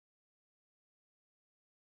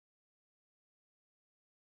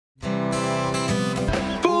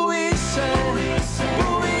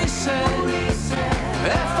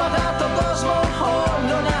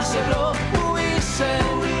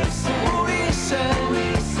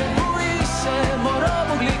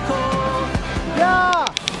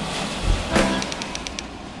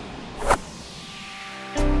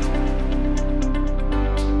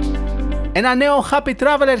Ένα νέο Happy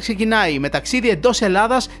Traveler ξεκινάει με ταξίδι εντός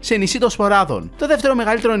Ελλάδας σε νησί των Σποράδων. Το δεύτερο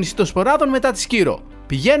μεγαλύτερο νησί των Σποράδων μετά τη Σκύρο.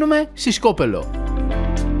 Πηγαίνουμε στη Σκόπελο.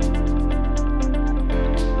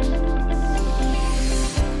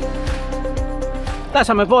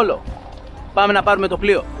 Φτάσαμε Βόλο. Πάμε να πάρουμε το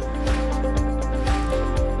πλοίο.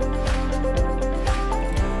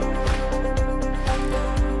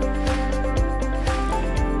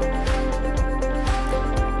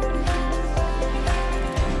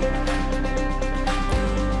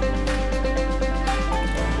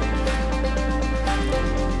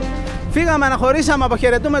 Φύγαμε, αναχωρήσαμε,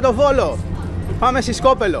 αποχαιρετούμε το Βόλο. Πάμε στη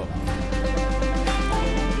Σκόπελο.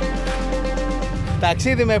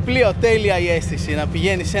 Ταξίδι με πλοίο, τέλεια η αίσθηση να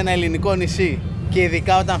πηγαίνεις σε ένα ελληνικό νησί. Και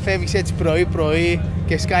ειδικά όταν φεύγεις έτσι πρωί-πρωί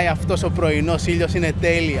και σκάει αυτός ο πρωινός ήλιος, είναι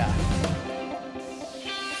τέλεια.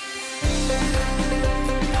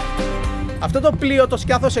 Αυτό το πλοίο, το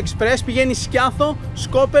Σκιάθος Express, πηγαίνει Σκιάθο,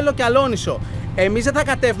 Σκόπελο και Αλόνισο. Εμείς δεν θα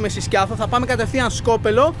κατέβουμε στη Σκιάθο, θα πάμε κατευθείαν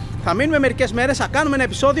Σκόπελο, θα μείνουμε μερικές μέρες, θα κάνουμε ένα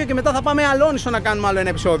επεισόδιο και μετά θα πάμε Αλόνισο να κάνουμε άλλο ένα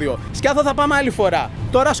επεισόδιο. Σκιάθο θα πάμε άλλη φορά.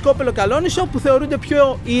 Τώρα Σκόπελο και Αλόνισο που θεωρούνται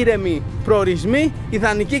πιο ήρεμοι προορισμοί,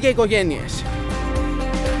 ιδανικοί και οικογένειες.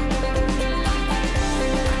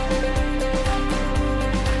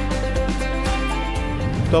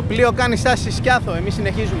 Το πλοίο κάνει στάση στη Σκιάθο, εμείς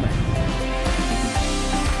συνεχίζουμε.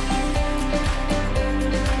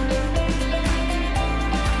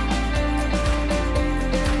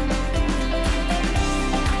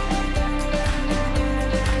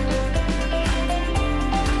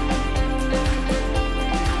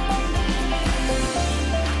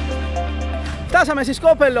 Φτάσαμε στη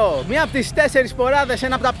Σκόπελο, μία από τις 4 ποράδες,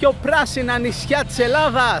 ένα από τα πιο πράσινα νησιά της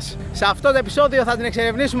Ελλάδας. Σε αυτό το επεισόδιο θα την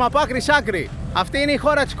εξερευνήσουμε από άκρη σ' άκρη. Αυτή είναι η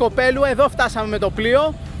χώρα της Σκοπέλου, εδώ φτάσαμε με το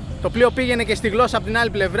πλοίο. Το πλοίο πήγαινε και στη Γλώσσα από την άλλη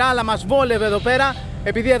πλευρά, αλλά μας βόλευε εδώ πέρα,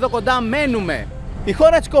 επειδή εδώ κοντά μένουμε. Η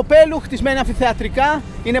χώρα της Σκοπέλου, χτισμένη αμφιθεατρικά,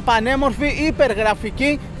 είναι πανέμορφη,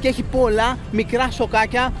 υπεργραφική και έχει πολλά μικρά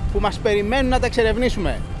σοκάκια που μας περιμένουν να τα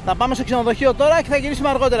εξερευνήσουμε. Θα πάμε στο ξενοδοχείο τώρα και θα γυρίσουμε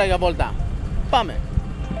αργότερα για βόλτα. Πάμε!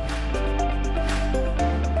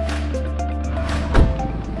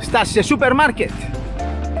 Στάση σε σούπερ μάρκετ.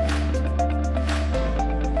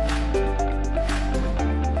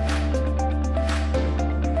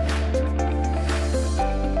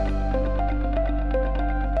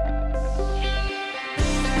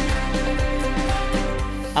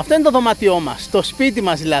 Αυτό είναι το δωμάτιό μας, το σπίτι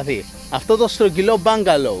μας δηλαδή. Αυτό το στρογγυλό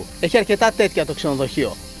μπάγκαλο. Έχει αρκετά τέτοια το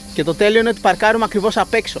ξενοδοχείο. Και το τέλειο είναι ότι παρκάρουμε ακριβώς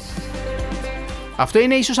απ' έξω. Αυτό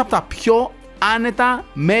είναι ίσως από τα πιο άνετα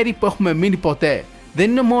μέρη που έχουμε μείνει ποτέ. Δεν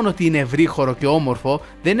είναι μόνο ότι είναι ευρύχωρο και όμορφο,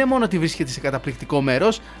 δεν είναι μόνο ότι βρίσκεται σε καταπληκτικό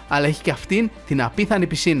μέρος, αλλά έχει και αυτήν την απίθανη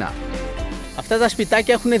πισίνα. Αυτά τα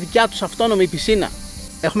σπιτάκια έχουν δικιά τους αυτόνομη πισίνα.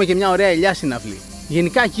 Έχουμε και μια ωραία ελιά στην αυλή.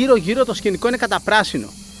 Γενικά γύρω-γύρω το σκηνικό είναι καταπράσινο.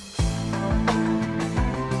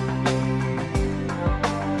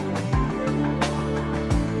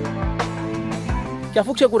 Και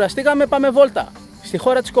αφού ξεκουραστήκαμε πάμε βόλτα στη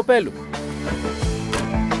χώρα της Σκοπέλου.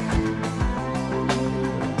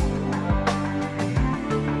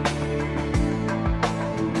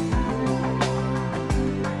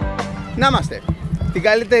 Να είμαστε. Την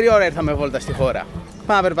καλύτερη ώρα ήρθαμε βόλτα στη χώρα.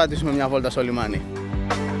 Πάμε να περπατήσουμε μια βόλτα στο λιμάνι.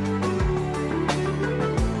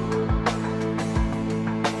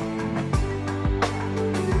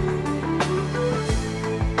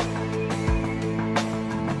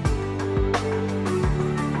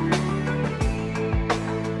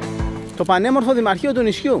 Το πανέμορφο δημαρχείο του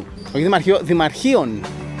νησιού. Όχι δημαρχείο, δημαρχείων.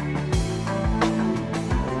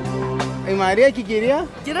 Η Μαρία και η κυρία.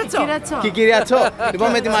 Κυρατσό. Και η κυρία Τσό.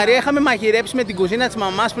 Λοιπόν, με τη Μαρία είχαμε μαγειρέψει με την κουζίνα της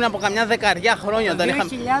μαμάς πριν από καμιά 10 χρόνια. Το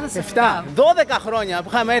 2007. 12 χρόνια που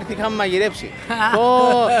είχαμε έρθει, είχαμε μαγειρέψει.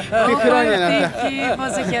 Τι χρόνια είναι αυτά.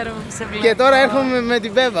 Πόσο χαίρομαι που σε βλέπω. Και τώρα έρχομαι με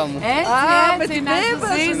την μπέβα μου. Έτσι,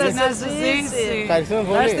 να σου ζήσει. Ευχαριστούμε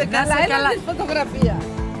πολύ. Καλά, φωτογραφία.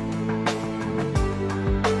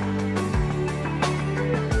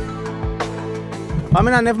 Πάμε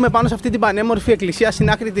να ανέβουμε πάνω σε αυτή την πανέμορφη εκκλησία στην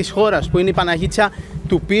άκρη της χώρας που είναι η Παναγίτσα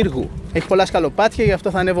του Πύργου. Έχει πολλά σκαλοπάτια, γι'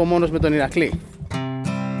 αυτό θα ανέβω μόνος με τον Ηρακλή.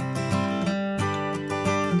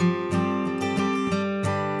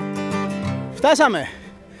 Φτάσαμε!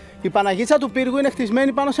 Η Παναγίτσα του Πύργου είναι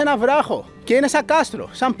χτισμένη πάνω σε ένα βράχο και είναι σαν κάστρο,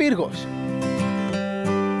 σαν πύργος.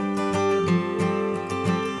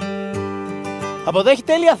 Από εδώ έχει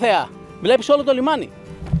τέλεια θέα. Βλέπεις όλο το λιμάνι.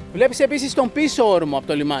 Βλέπεις επίσης τον πίσω όρμο από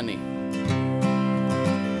το λιμάνι.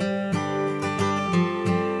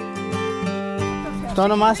 Το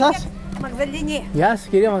όνομά σας? Μαγδαληνή. Γεια σας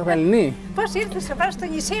κυρία Μαγδαληνή. Πώς ήρθες εδώ στο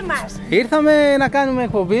νησί μας? Ήρθαμε να κάνουμε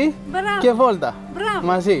εκπομπή και βόλτα. Μπράβο.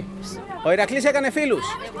 Μαζί. Ο Ηρακλής έκανε φίλους.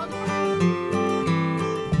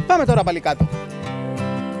 Πάμε τώρα πάλι κάτω.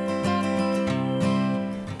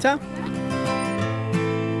 Τσα.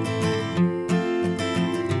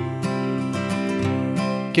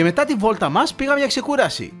 Και μετά τη βόλτα μας πήγαμε για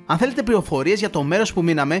ξεκούραση. Αν θέλετε πληροφορίες για το μέρος που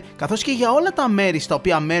μείναμε, καθώς και για όλα τα μέρη στα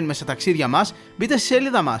οποία μένουμε στα ταξίδια μας, μπείτε στη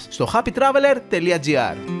σελίδα μας στο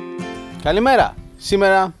happytraveler.gr. Καλημέρα!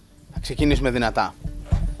 Σήμερα θα ξεκινήσουμε δυνατά.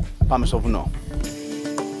 Πάμε στο βουνό.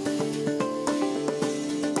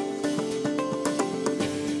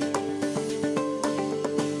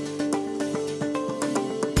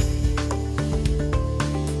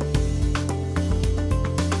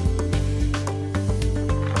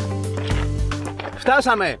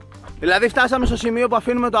 Φτάσαμε! Δηλαδή φτάσαμε στο σημείο που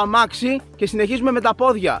αφήνουμε το αμάξι και συνεχίζουμε με τα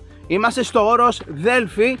πόδια. Είμαστε στο όρος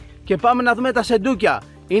Δέλφη και πάμε να δούμε τα σεντούκια.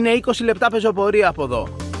 Είναι 20 λεπτά πεζοπορία από εδώ.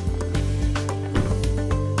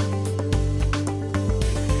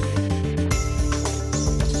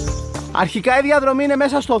 Αρχικά η διαδρομή είναι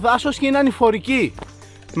μέσα στο δάσος και είναι ανηφορική.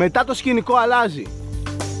 Μετά το σκηνικό αλλάζει.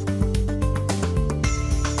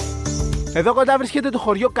 Εδώ κοντά βρίσκεται το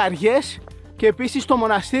χωριό Καριές και επίσης το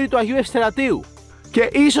μοναστήρι του Αγίου Ευστρατείου. Και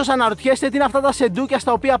ίσως αναρωτιέστε τι είναι αυτά τα σεντούκια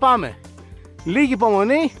στα οποία πάμε. Λίγη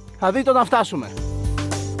υπομονή, θα δείτε όταν φτάσουμε.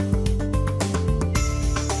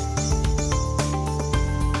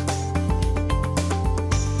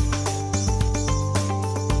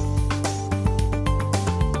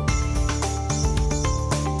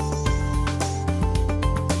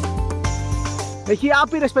 Έχει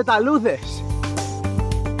άπειρες πεταλούδες.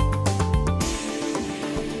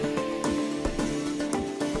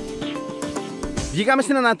 Βγήκαμε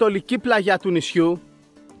στην ανατολική πλαγιά του νησιού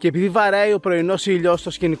και επειδή βαράει ο πρωινός ήλιος, το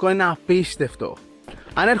σκηνικό είναι απίστευτο.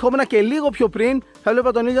 Αν ερχόμουν και λίγο πιο πριν, θα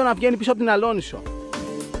βλέπα τον ήλιο να βγαίνει πίσω από την Αλόνισο.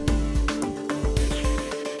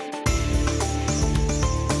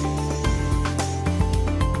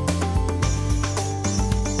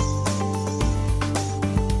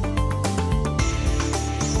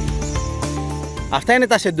 Αυτά είναι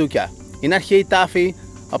τα σεντούκια. Είναι αρχαίοι τάφοι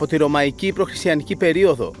από τη ρωμαϊκή προχριστιανική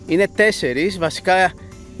περίοδο. Είναι 4, βασικά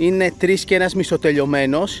είναι 3 και ένας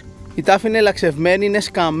μισοτελειωμένος. Η τάφη είναι λαξευμένη, είναι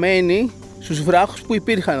σκαμμένη στους βράχους που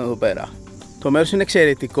υπήρχαν εδώ πέρα. Το μέρος είναι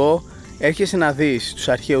εξαιρετικό, έρχεσαι να δεις τους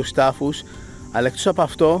αρχαίους τάφους, αλλά εκτός από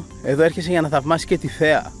αυτό, εδώ έρχεσαι για να θαυμάσεις και τη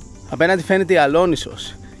θέα. Απέναντι φαίνεται η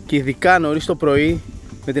Αλόνισος και ειδικά νωρίς το πρωί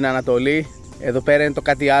με την Ανατολή, εδώ πέρα είναι το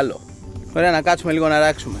κάτι άλλο. Ωραία, να κάτσουμε λίγο να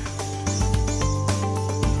ράξουμε.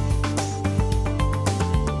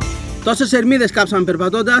 Τόσες ερμίδες κάψαμε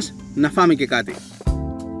περπατώντας, να φάμε και κάτι.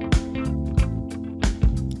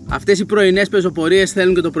 Αυτές οι πρωινές πεζοπορίες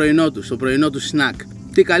θέλουν και το πρωινό τους, το πρωινό τους σνακ.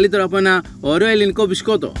 Τι καλύτερο από ένα ωραίο ελληνικό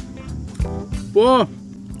μπισκότο. Πω!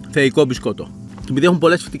 Θεϊκό μπισκότο. Και επειδή έχουν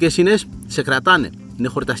πολλές φυτικές ίνες, σε κρατάνε. Είναι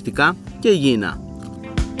χορταστικά και υγιεινά.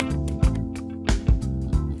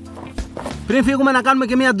 Πριν φύγουμε να κάνουμε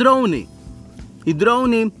και μια ντρόουνι. Η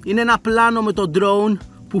ντρόουνι είναι ένα πλάνο με το drone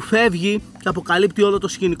που φεύγει και αποκαλύπτει όλο το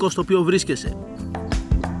σκηνικό στο οποίο βρίσκεσαι.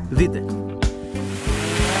 Δείτε.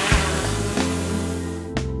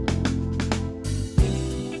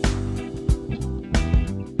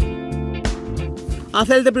 Αν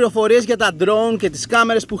θέλετε πληροφορίες για τα drone και τις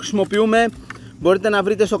κάμερες που χρησιμοποιούμε, μπορείτε να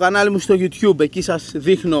βρείτε στο κανάλι μου στο YouTube. Εκεί σας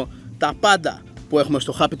δείχνω τα πάντα που έχουμε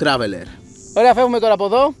στο Happy Traveler. Ωραία, φεύγουμε τώρα από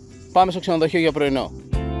εδώ. Πάμε στο ξενοδοχείο για πρωινό.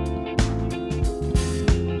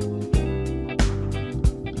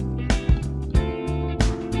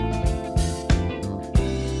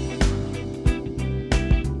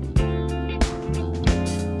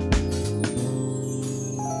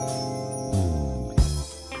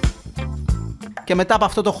 Και μετά από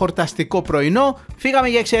αυτό το χορταστικό πρωινό, φύγαμε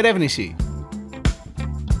για εξερεύνηση.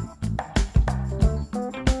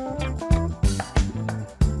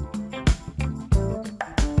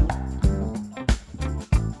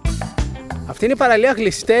 Αυτή είναι η παραλία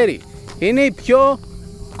Γλιστέρη. Είναι η πιο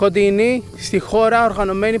κοντινή στη χώρα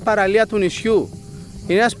οργανωμένη παραλία του νησιού.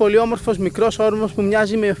 Είναι ένας πολύ όμορφος μικρός όρμος που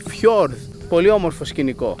μοιάζει με φιόρδ. Πολύ όμορφο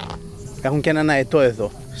σκηνικό. Έχουν και έναν αετό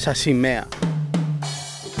εδώ, σαν σημαία.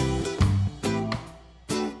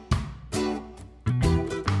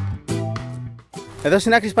 Εδώ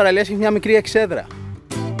στην άκρη της παραλίας έχει μια μικρή εξέδρα.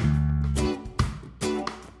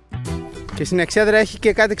 Και στην εξέδρα έχει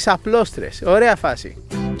και κάτι ξαπλώστρες. Ωραία φάση.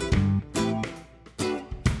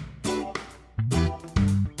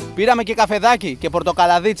 Πήραμε και καφεδάκι και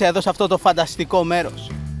πορτοκαλαδίτσα εδώ σε αυτό το φανταστικό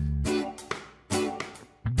μέρος.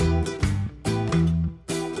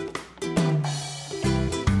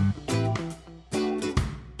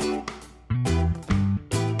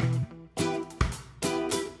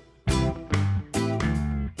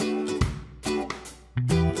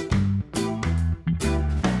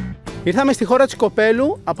 Ήρθαμε στη χώρα της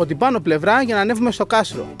Σκοπέλου από την πάνω πλευρά για να ανέβουμε στο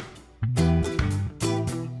κάστρο.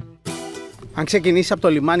 Αν ξεκινήσεις από το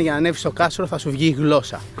λιμάνι για να ανέβεις στο κάστρο θα σου βγει η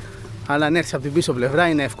γλώσσα. Αλλά αν έρθεις από την πίσω πλευρά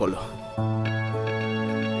είναι εύκολο.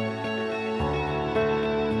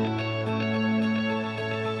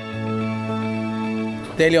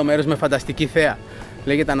 Τέλειο μέρος με φανταστική θέα.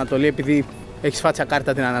 Λέγεται Ανατολή επειδή έχεις φάτσα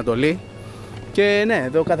κάρτα την Ανατολή. Και ναι,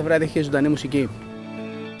 εδώ κάθε βράδυ έχει ζωντανή μουσική.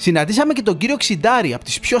 Συναντήσαμε και τον κύριο Ξιντάρη, από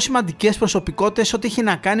τις πιο σημαντικές προσωπικότητες ό,τι έχει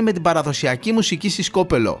να κάνει με την παραδοσιακή μουσική στη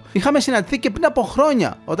Σκόπελο. Είχαμε συναντηθεί και πριν από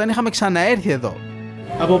χρόνια, όταν είχαμε ξαναέρθει εδώ.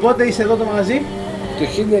 Από πότε είσαι εδώ το μαγαζί? Το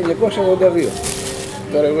 1982.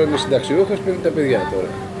 Τώρα εγώ είμαι συνταξιούχος, παίρνουν τα παιδιά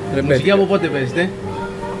τώρα. Μουσική από πότε παίζετε?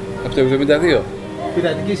 Από το 72.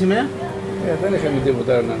 Πειρατική σημαία? Δεν είχαμε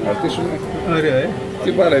τίποτα να αναρτήσουμε. Ωραίο,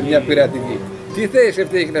 Τι πάρε μια πειρατική. Τι θες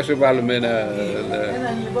Ευτύχη να σου βάλουμε ένα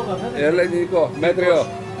ελληνικό καφέ? Ελληνικό, μέτριο.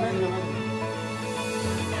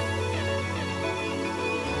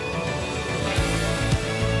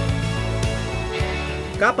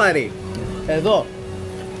 Κάπαρη, εδώ,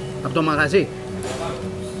 από το μαγαζί.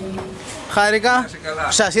 Χάρηκα,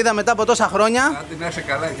 σας είδα μετά από τόσα χρόνια. Άντε να είσαι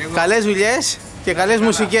καλά και εγώ. Καλές δουλειές και καλές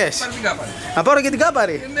μουσικές. Πάρε την κάπαρη. Να πάρω και την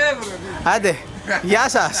Κάπαρη. Ναι, βρε. Άντε, γεια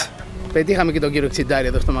σας. Πετύχαμε και τον κύριο Ξιντάρη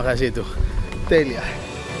εδώ στο μαγαζί του. Τέλεια.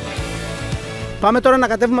 Πάμε τώρα να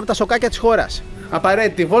κατέβουμε από τα σοκάκια της χώρας.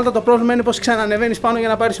 Απαραίτητη βόλτα, το πρόβλημα είναι πως ξανανεβαίνεις πάνω για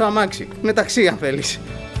να πάρεις το αμάξι. Με ταξί αν θέλεις.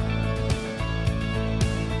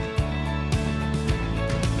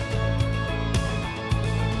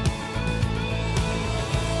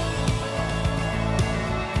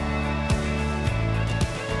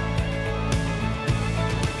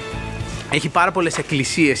 Έχει πάρα πολλές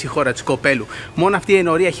εκκλησίες η χώρα της Σκοπέλου. Μόνο αυτή η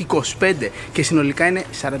ενορία έχει 25 και συνολικά είναι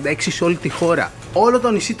 46 σε όλη τη χώρα. Όλο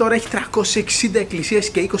το νησί τώρα έχει 360 εκκλησίες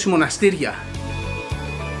και 20 μοναστήρια.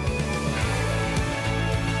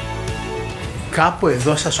 Κάπου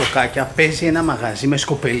εδώ στα σοκάκια παίζει ένα μαγαζί με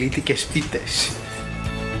σκοπελίτικες πίτες.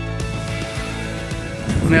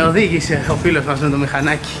 Με οδήγησε ο φίλος μας με το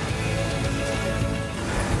μηχανάκι.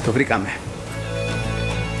 Το βρήκαμε.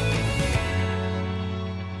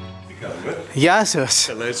 Γεια σας.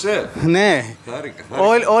 Καλά είσαι? Ναι. Χάρηκα.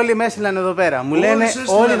 Όλοι με έστειλαν εδώ πέρα. Μου λένε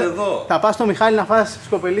όλοι εδώ. θα πας στο Μιχάλη να φας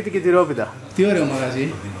σκοπελίτη και τυρόπιτα. Τι ωραίο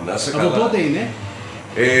μαγαζί. Να σε Από καλά. πότε είναι?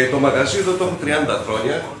 Το μαγαζί εδώ το έχω 30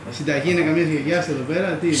 χρόνια. Συνταγή είναι καμία γιαγιάς εδώ πέρα.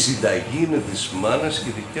 Τι? Η συνταγή είναι της μάνας και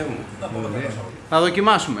δικιά μου. Θα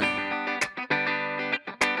δοκιμάσουμε.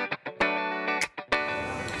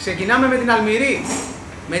 Ξεκινάμε με την Αλμυρή.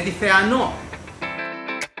 Με τη Θεανό.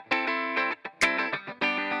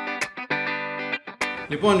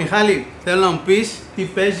 Λοιπόν, Μιχάλη, θέλω να μου πεις τι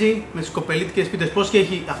παίζει με τις σκοπελίτικες πίτες. Πώς και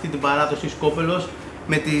έχει αυτή την παράδοση Σκόπελος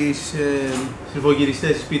με τις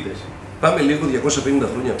σιρβογυριστές πίτες. Πάμε λίγο 250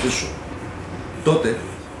 χρόνια πίσω. Τότε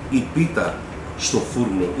η πίτα στο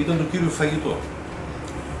φούρνο ήταν το κύριο φαγητό.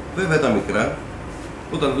 Βέβαια τα μικρά,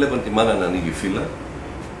 όταν βλέπαν τη μάνα να ανοίγει φύλλα,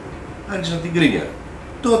 άρχισαν την κρίνια.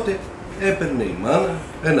 Τότε έπαιρνε η μάνα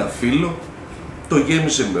ένα φύλλο, το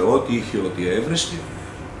γέμισε με ό,τι είχε, ό,τι έβρισκε,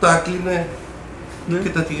 τα κλείνε και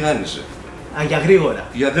τα τηγάνιζε. Α, για γρήγορα.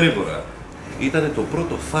 Για γρήγορα. Ήταν το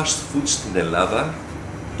πρώτο fast food στην Ελλάδα,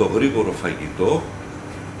 το γρήγορο φαγητό,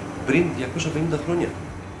 πριν 250 χρόνια.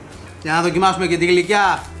 Για να δοκιμάσουμε και τη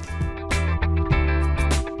γλυκιά.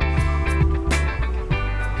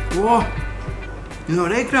 Ω, είναι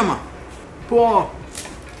ωραία η κρέμα. Πω.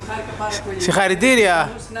 Χάρηκα πάρα πολύ.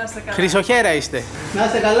 Συγχαρητήρια. Να είστε καλά. Χρυσοχέρα είστε. Να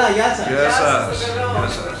είστε καλά, γεια σας. Γεια σας. Γεια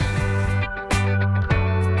σας.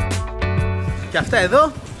 Και αυτά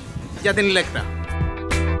εδώ για την Ηλέκτρα.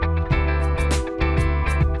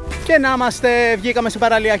 Και να είμαστε, βγήκαμε σε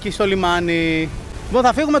παραλιακή στο λιμάνι. Λοιπόν,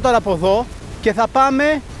 θα φύγουμε τώρα από εδώ και θα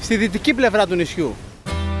πάμε στη δυτική πλευρά του νησιού.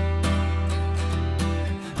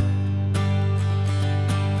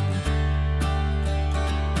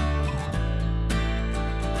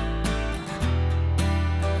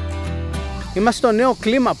 Είμαστε στο νέο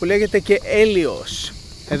κλίμα που λέγεται και Έλιος.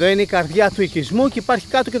 Εδώ είναι η καρδιά του οικισμού και υπάρχει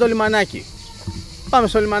κάτω και το λιμανάκι. Πάμε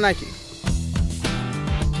στο λιμανάκι.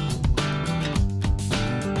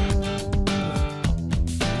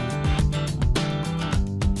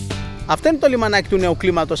 Αυτό είναι το λιμανάκι του νέου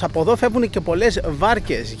κλίματος. Από εδώ φεύγουν και πολλές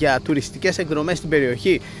βάρκες για τουριστικές εκδρομές στην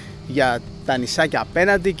περιοχή, για τα νησάκια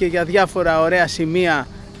απέναντι και για διάφορα ωραία σημεία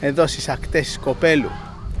εδώ στις ακτές της Σκοπέλου.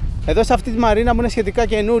 Εδώ σε αυτή τη μαρίνα που είναι σχετικά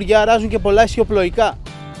καινούρια αράζουν και πολλά ισιοπλοϊκά.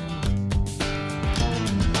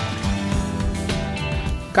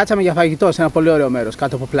 Κάτσαμε για φαγητό σε ένα πολύ ωραίο μέρος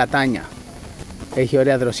κάτω από πλατάνια. Έχει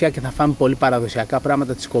ωραία δροσιά και θα φάμε πολύ παραδοσιακά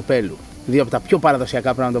πράγματα της Σκοπέλου. Δύο από τα πιο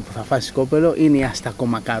παραδοσιακά πράγματα που θα φας στη Σκόπελο είναι η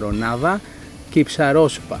αστακομακαρονάδα και η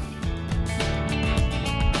ψαρόσουπα.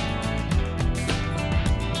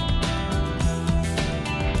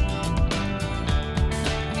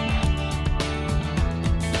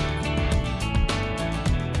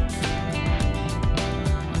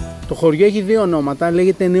 χωριό έχει δύο ονόματα,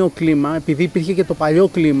 λέγεται νέο κλίμα, επειδή υπήρχε και το παλιό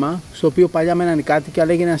κλίμα, στο οποίο παλιά μέναν οι κάτοικοι,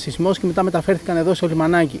 αλλά έγινε ένα σεισμός και μετά μεταφέρθηκαν εδώ στο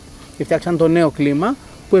λιμανάκι και φτιάξαν το νέο κλίμα,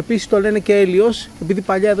 που επίσης το λένε και έλιος, επειδή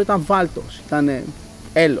παλιά εδώ ήταν βάλτος, ήταν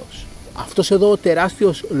έλος. Αυτός εδώ ο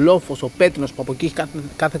τεράστιος λόφος, ο πέτρινος που από εκεί έχει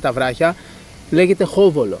κάθε τα βράχια, λέγεται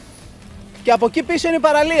Χόβολο. Και από εκεί πίσω είναι η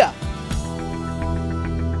παραλία.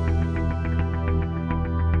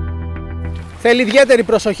 Θέλει ιδιαίτερη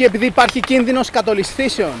προσοχή επειδή υπάρχει κίνδυνος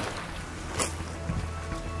κατολισθήσεων.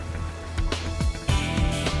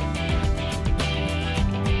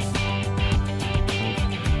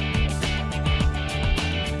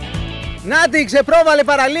 Να την ξεπρόβαλε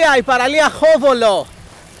παραλία, η παραλία Χόβολο.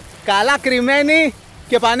 Καλά κρυμμένη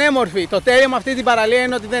και πανέμορφη. Το τέλειο με αυτή την παραλία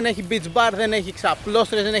είναι ότι δεν έχει beach bar, δεν έχει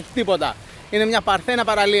ξαπλώστρες, δεν έχει τίποτα. Είναι μια παρθένα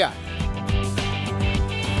παραλία.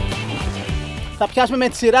 Θα πιάσουμε με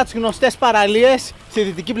τη σειρά τις γνωστές παραλίες στη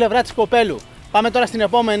δυτική πλευρά της Σκοπέλου. Πάμε τώρα στην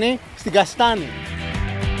επόμενη, στην Καστάνη.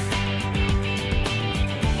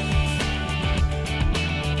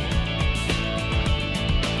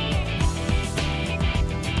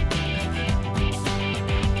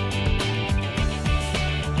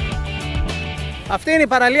 Αυτή είναι η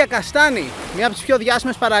παραλία Καστάνη, μια από τις πιο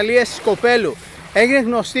διάσημες παραλίες της Σκοπέλου. Έγινε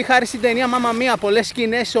γνωστή χάρη στην ταινία Μάμα Μία, πολλές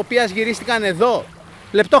σκηνές τις οποίες γυρίστηκαν εδώ.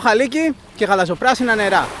 Λεπτό χαλίκι και γαλαζοπράσινα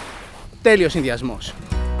νερά. Τέλειος συνδυασμός.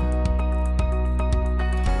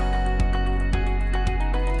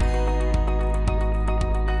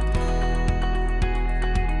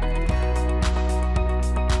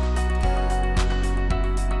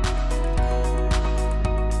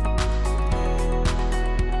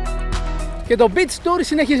 Και το beach tour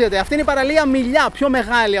συνεχίζεται. Αυτή είναι η παραλία Μιλιά, πιο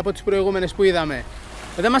μεγάλη από τις προηγούμενες που είδαμε.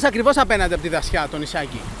 Εδώ είμαστε ακριβώς απέναντι από τη δασιά, το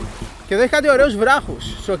νησάκι. Και εδώ έχει κάτι ωραίους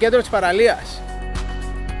βράχους, στο κέντρο της παραλίας.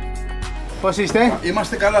 Πώς είστε?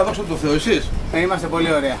 Είμαστε καλά, δόξα τω Θεώ, εσείς? Είμαστε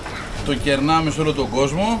πολύ ωραία. Το κερνάμε σε όλο τον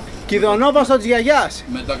κόσμο. Κηδωνόπαστο της γιαγιάς.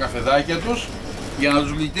 Με τα καφεδάκια τους, για να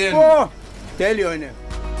τους γλυκαίνουν. Τέλειο είναι.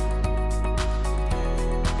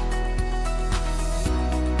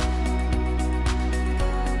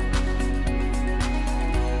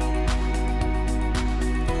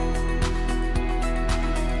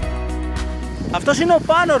 Αυτός είναι ο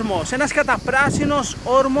Πάνορμος, ένας καταπράσινος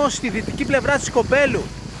όρμος στη δυτική πλευρά της Σκοπέλου.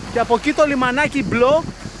 Και από εκεί το λιμανάκι μπλο,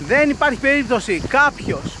 δεν υπάρχει περίπτωση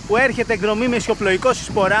κάποιος που έρχεται εκδρομή με ισιοπλοϊκό στις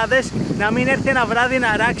σποράδες να μην έρθει ένα βράδυ να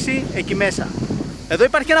αράξει εκεί μέσα. Εδώ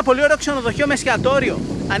υπάρχει ένα πολύ ωραίο ξενοδοχείο με εστιατόριο.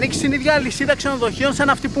 Ανήκει στην ίδια αλυσίδα ξενοδοχείων σαν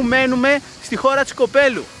αυτή που μένουμε στη χώρα της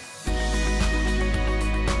Σκοπέλου.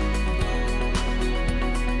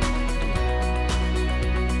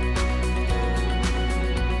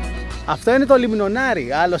 Αυτό είναι το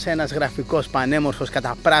Λιμνονάρι, άλλος ένας γραφικός πανέμορφος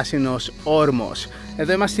καταπράσινος όρμος.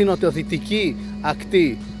 Εδώ είμαστε στην νοτιοδυτική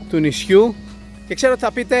ακτή του νησιού και ξέρω ότι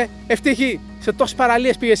θα πείτε Ευτύχη, σε τόσες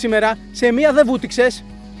παραλίες πήγες σήμερα, σε μία δεν βούτυξες.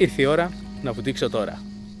 Ήρθε η ώρα να βουτήξω τώρα.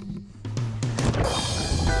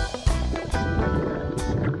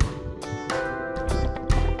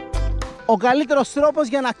 Ο καλύτερος τρόπος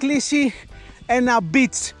για να κλείσει ένα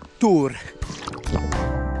beach tour.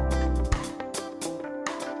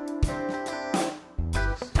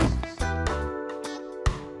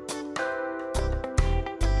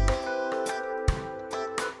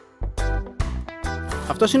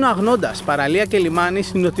 Αυτός είναι ο Αγνώντας, παραλία και λιμάνι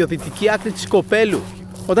στην νοτιοδυτική άκρη της Σκοπέλου.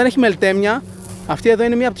 Όταν έχει μελτέμια, αυτή εδώ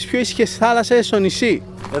είναι μία από τις πιο ήσυχες θάλασσες στο νησί.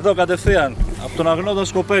 Εδώ κατευθείαν, από τον Αγνώντα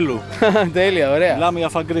Σκοπέλου. Τέλεια, ωραία. Μιλάμε για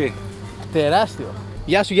φαγκρί. Τεράστιο.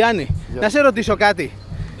 Γεια σου Γιάννη. Γεια. Να σε ρωτήσω κάτι.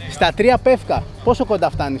 Στα 3 πεύκα, πόσο κοντά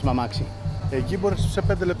φτάνεις με αμάξι? Εκεί μπορείς σε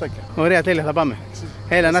 5 λεπτάκια. Ωραία, τέλεια, θα πάμε.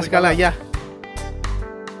 Έλα, να είσαι καλά, γεια.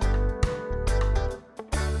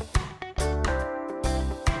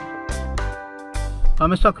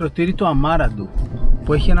 Πάμε στο ακροτήρι του Αμάραντου,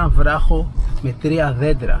 που έχει ένα βράχο με 3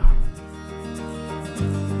 δέντρα.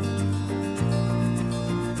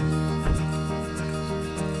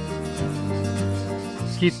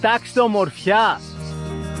 Κοιτάξτε ομορφιά!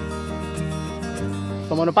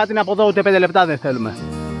 Το μονοπάτι είναι από εδώ, ούτε 5 λεπτά δεν θέλουμε.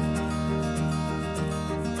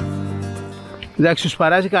 Εντάξει, σου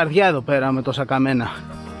παράζει η καρδιά εδώ πέρα με τόσα καμένα.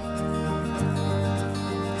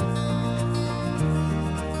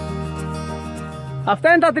 Αυτά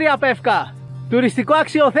είναι τα 3 πεύκα. Τουριστικό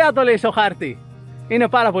αξιοθέατο λέει στο χάρτη. Είναι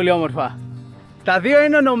πάρα πολύ όμορφα. Τα 2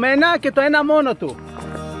 είναι ενωμένα και το ένα μόνο του.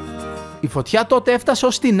 Η φωτιά τότε έφτασε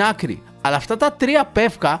ως την άκρη. Αλλά αυτά τα 3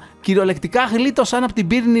 πεύκα κυριολεκτικά γλίτωσαν από την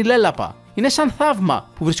πύρινη λέλαπα. Είναι σαν θαύμα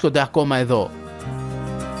που βρίσκονται ακόμα εδώ.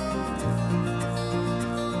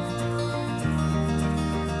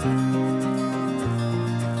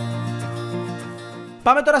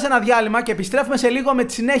 Πάμε τώρα σε ένα διάλειμμα και επιστρέφουμε σε λίγο με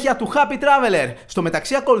τη συνέχεια του Happy Traveler. Στο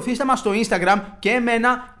μεταξύ, ακολουθήστε μας στο Instagram και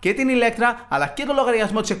εμένα και την Ηλέκτρα, αλλά και το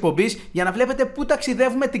λογαριασμό της εκπομπής για να βλέπετε πού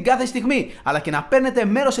ταξιδεύουμε την κάθε στιγμή, αλλά και να παίρνετε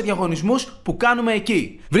μέρος σε διαγωνισμούς που κάνουμε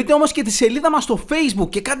εκεί. Βρείτε όμως και τη σελίδα μας στο Facebook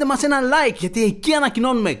και κάντε μας ένα like, γιατί εκεί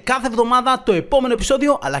ανακοινώνουμε κάθε εβδομάδα το επόμενο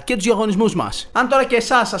επεισόδιο, αλλά και τους διαγωνισμούς μας. Αν τώρα και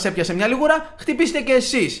εσάς σας έπιασε μια λιγούρα, χτυπήστε και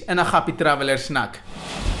εσείς ένα Happy Traveler snack.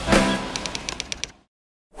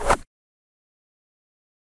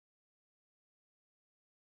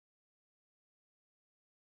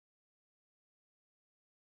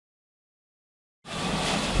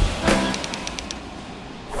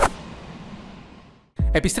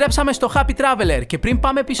 Επιστρέψαμε στο Happy Traveler και πριν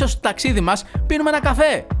πάμε πίσω στο ταξίδι μας, πίνουμε ένα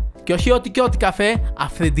καφέ. Και όχι ό,τι και ό,τι καφέ,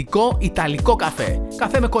 αυθεντικό ιταλικό καφέ.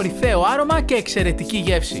 Καφέ με κορυφαίο άρωμα και εξαιρετική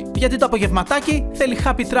γεύση. Γιατί το απογευματάκι θέλει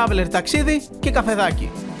Happy Traveler ταξίδι και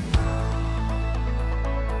καφεδάκι.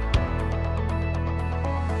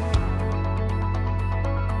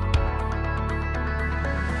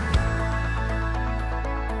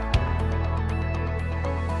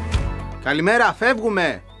 Καλημέρα,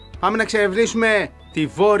 φεύγουμε! Πάμε να εξερευνήσουμε τη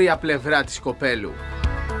βόρεια πλευρά της Σκοπέλου.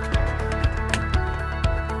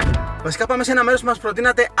 Βασικά πάμε σε ένα μέρος που μας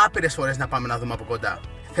προτείνατε άπειρες φορές να πάμε να δούμε από κοντά.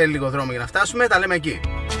 Θέλει λίγο δρόμο για να φτάσουμε, τα λέμε εκεί.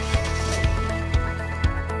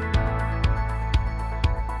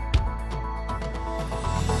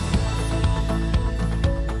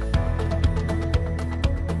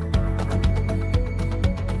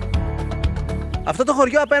 Αυτό το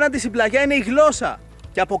χωριό απέναντι στην πλαγιά είναι η Γλώσσα.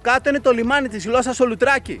 Και από κάτω είναι το λιμάνι της Γλώσσας στο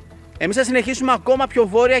Λουτράκι. Εμείς θα συνεχίσουμε ακόμα πιο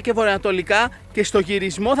βόρεια και βορειοανατολικά και στο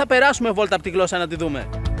γυρισμό θα περάσουμε βόλτα από τη Γλώσσα να τη δούμε.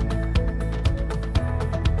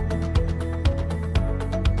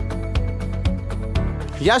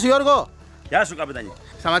 Γεια σου Γιώργο! Γεια σου καπετάνι.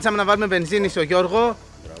 Σταματήσαμε να βάλουμε βενζίνη στο Γιώργο.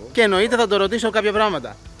 Μπράβο. Και εννοείται θα το ρωτήσω κάποια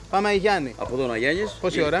πράγματα. Πάμε Αγιάννη. Από εδώ να Γιάννης.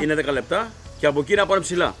 Πόση ώρα? Είναι 10 λεπτά και από εκεί να πάμε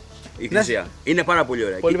ψηλά. Η εκκλησία. Είναι πάρα πολύ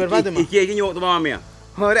ωραία. Πολύ περπάτημα. Εκεί έγινε το Μαμά Μία.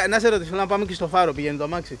 Ωραία, να σε ρωτήσω, να πάμε και στο φάρο, πηγαίνει το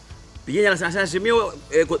αμάξι. Πηγαίνει σε ένα σημείο,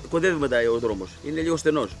 κοντεύει μετά ο δρόμος. Είναι λίγο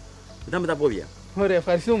στενός. Μετά με τα πόδια. Ωραία,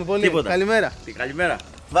 ευχαριστούμε πολύ. Τίποτα. Καλημέρα. Καλημέρα.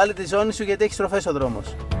 Βάλε τη ζώνη σου γιατί έχει στροφές ο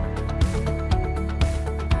δρόμος.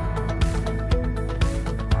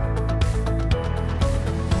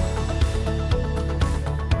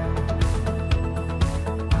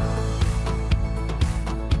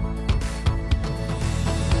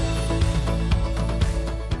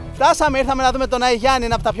 Φτάσαμε, ήρθαμε να δούμε τον Άι Γιάννη,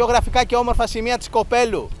 ένα από τα πιο γραφικά και όμορφα σημεία της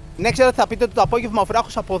Σκοπέλου. Ναι, ξέρω ότι θα πείτε ότι το απόγευμα ο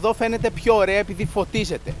βράχος από εδώ φαίνεται πιο ωραία επειδή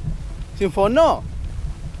φωτίζεται. Συμφωνώ,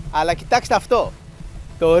 αλλά κοιτάξτε αυτό.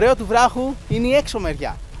 Το ωραίο του βράχου είναι η έξω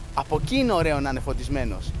μεριά. Από εκεί είναι ωραίο να είναι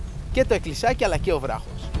φωτισμένος. Και το εκκλησάκι αλλά και ο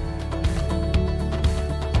βράχος.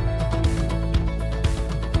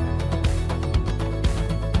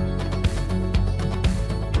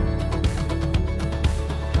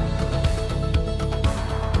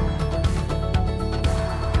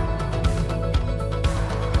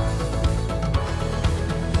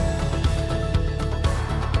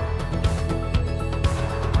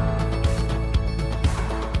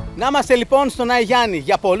 Να είμαστε λοιπόν στον Άι Γιάννη.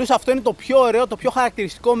 Για πολλούς αυτό είναι το πιο ωραίο, το πιο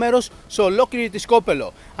χαρακτηριστικό μέρος σε ολόκληρη τη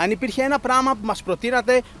Σκόπελο. Αν υπήρχε ένα πράγμα που μας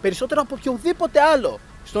προτείνατε περισσότερο από οποιοδήποτε άλλο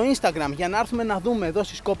στο Instagram για να έρθουμε να δούμε εδώ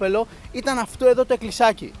στη Σκόπελο, ήταν αυτό εδώ το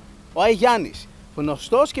εκκλησάκι. Ο Άι Γιάννης.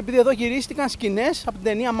 Γνωστός και επειδή εδώ γυρίστηκαν σκηνές από την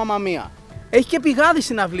ταινία Μαμά Μία. Έχει και πηγάδι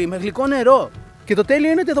στην αυλή με γλυκό νερό. Και το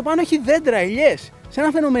τέλειο είναι ότι εδώ πάνω έχει δέντρα, ελιές, σε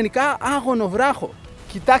ένα φαινομενικά άγωνο βράχο.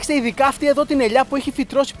 Κοιτάξτε ειδικά αυτή εδώ την ελιά που έχει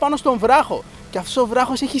φυτρώσει πάνω στον βράχο. Και αυτός ο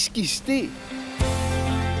βράχος έχει σκιστεί.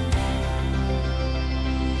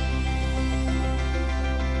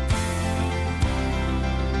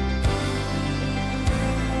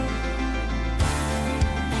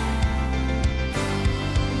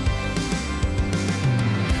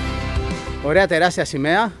 Ωραία τεράστια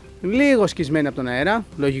σημαία, λίγο σκισμένη από τον αέρα,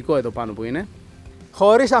 λογικό εδώ πάνω που είναι.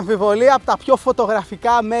 Χωρίς αμφιβολία από τα πιο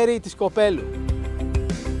φωτογραφικά μέρη της Σκοπέλου.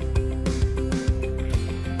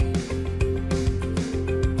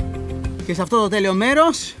 Και σε αυτό το τέλειο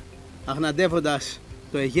μέρος, αγναντεύοντας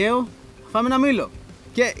το Αιγαίο, φάμε ένα μήλο.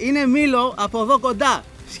 Και είναι μήλο από εδώ κοντά,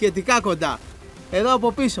 σχετικά κοντά. Εδώ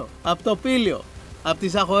από πίσω, από το Πήλιο, από τη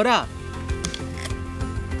Ζαγορά.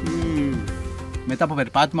 Μετά από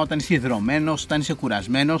περπάτημα, όταν είσαι υδρωμένος, όταν είσαι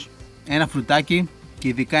κουρασμένος, ένα φρουτάκι και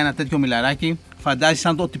ειδικά ένα τέτοιο μιλαράκι, φαντάζεσαι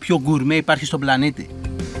σαν το ότι πιο γκουρμέ υπάρχει στον πλανήτη.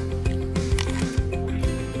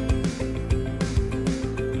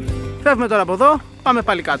 Φεύγουμε τώρα από εδώ, πάμε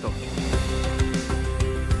πάλι κάτω.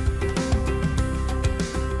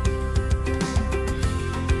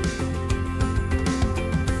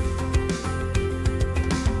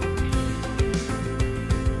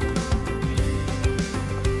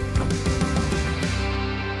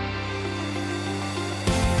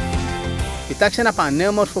 Κοιτάξτε ένα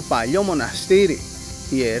πανέμορφο παλιό μοναστήρι,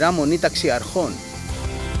 η Ιερά Μονή Ταξιαρχών.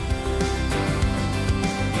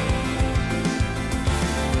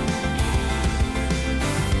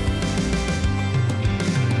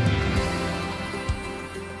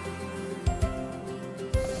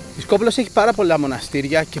 Η Σκόπελος έχει πάρα πολλά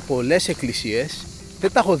μοναστήρια και πολλές εκκλησίες.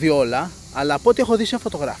 Δεν τα έχω δει όλα, αλλά από ό,τι έχω δει σε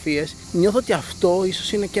φωτογραφίες, νιώθω ότι αυτό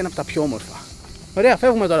ίσως είναι και ένα από τα πιο όμορφα. Ωραία,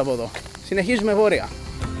 φεύγουμε τώρα από εδώ. Συνεχίζουμε βόρεια.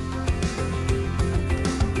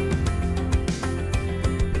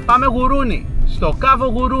 Πάμε Γουρούνι, στο κάβο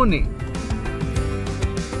Γουρούνι.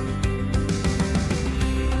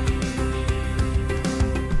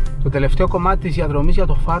 Το τελευταίο κομμάτι της διαδρομής για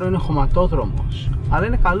το φάρο είναι χωματόδρομος, αλλά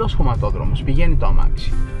είναι καλός χωματόδρομος, πηγαίνει το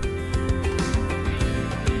αμάξι.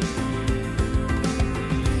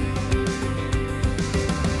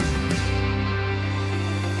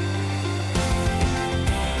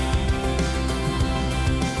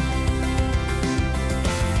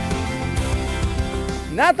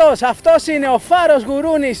 Νάτος, αυτός είναι ο φάρος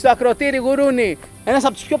Γουρούνι στο ακροτήρι Γουρούνι. Ένας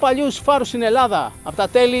από τους πιο παλιούς φάρους στην Ελλάδα, από τα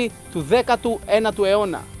τέλη του 19ου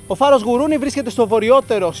αιώνα. Ο φάρος Γουρούνι βρίσκεται στο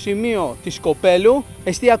βορειότερο σημείο της Σκοπέλου.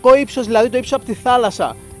 Εστιακό ύψος, δηλαδή το ύψος από τη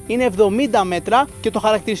θάλασσα, είναι 70 μέτρα και το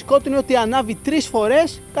χαρακτηριστικό του είναι ότι ανάβει 3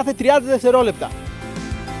 φορές κάθε 30 δευτερόλεπτα.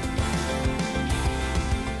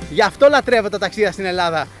 Γι' αυτό λατρεύω τα ταξίδια στην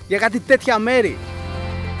Ελλάδα, για κάτι τέτοια μέρη.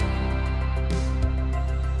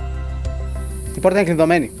 Η πόρτα είναι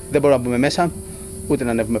κλειδωμένη. Δεν μπορούμε να μπούμε μέσα, ούτε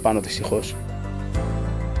να ανέβουμε πάνω δυστυχώς.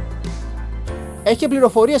 Έχει και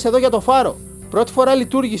πληροφορίες εδώ για το φάρο. Πρώτη φορά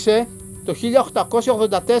λειτουργήσε το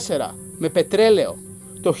 1884 με πετρέλαιο.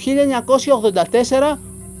 Το 1984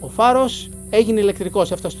 ο φάρος έγινε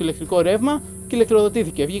ηλεκτρικός, έφτασε στο ηλεκτρικό ρεύμα και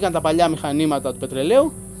ηλεκτροδοτήθηκε. Βγήκαν τα παλιά μηχανήματα του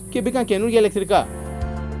πετρελαίου και μπήκαν καινούργια ηλεκτρικά.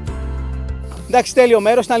 Εντάξει, τέλειο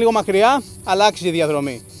μέρος, ήταν λίγο μακριά, αλλά άξιζε η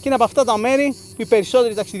διαδρομή. Και είναι από αυτά τα μέρη που οι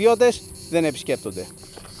περισσότεροι ταξιδιώτες δεν επισκέπτονται.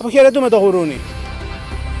 Αποχαιρετούμε το Γουρούνι.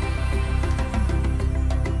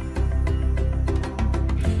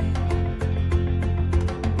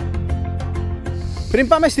 Πριν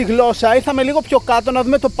πάμε στη γλώσσα, ήρθαμε λίγο πιο κάτω να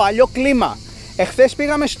δούμε το παλιό κλίμα. Εχθές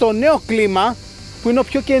πήγαμε στο νέο κλίμα, που είναι ο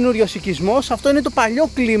πιο καινούριος οικισμός. Αυτό είναι το παλιό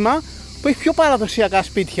κλίμα που έχει πιο παραδοσιακά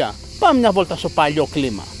σπίτια. Πάμε μια βόλτα στο παλιό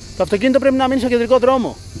κλίμα. Το αυτοκίνητο πρέπει να μείνει στο κεντρικό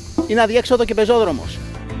δρόμο. Είναι αδιέξοδο και πεζόδρομος.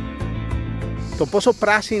 Το πόσο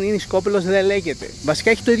πράσινη είναι η Σκόπελος δεν λέγεται. Βασικά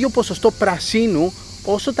έχει το ίδιο ποσοστό πρασίνου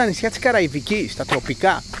όσο τα νησιά της Καραϊβικής, τα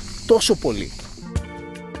τροπικά. Τόσο πολύ.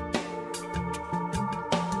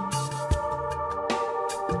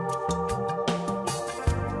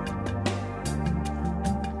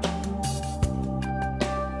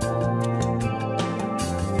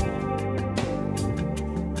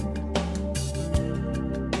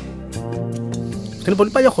 Αυτό είναι πολύ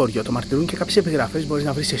παλιό χωριό, το μαρτυρούν και κάποιες επιγραφές μπορείς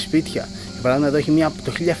να βρεις σε σπίτια. Για παράδειγμα εδώ έχει μία από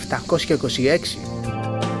το 1726.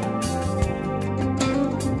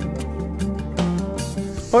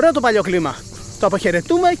 Ωραίο το παλιό κλίμα. Το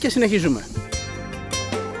αποχαιρετούμε και συνεχίζουμε.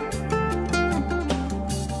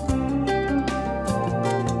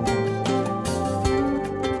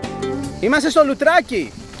 Είμαστε στο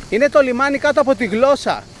Λουτράκι. Είναι το λιμάνι κάτω από τη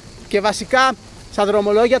Γλώσσα. Και βασικά στα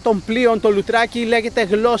δρομολόγια των πλοίων το Λουτράκι λέγεται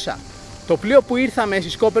Γλώσσα. Το πλοίο που ήρθαμε στη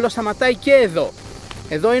Σκόπελο σταματάει και εδώ.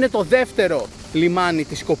 Εδώ είναι το δεύτερο λιμάνι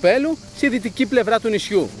της Σκοπέλου, στη δυτική πλευρά του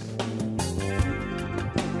νησιού.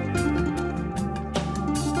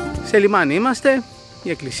 Σε λιμάνι είμαστε, η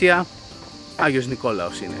εκκλησία Άγιος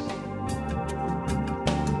Νικόλαος είναι.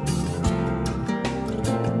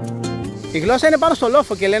 Η Γλώσσα είναι πάνω στο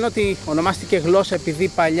λόφο και λένε ότι ονομάστηκε Γλώσσα επειδή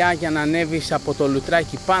παλιά για να ανέβεις από το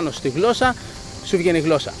Λουτράκι πάνω στη Γλώσσα σου βγαίνει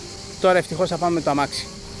Γλώσσα. Τώρα ευτυχώς θα πάμε με το αμάξι.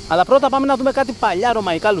 Αλλά πρώτα πάμε να δούμε κάτι παλιά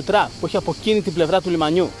ρωμαϊκά λουτρά που έχει από εκείνη την πλευρά του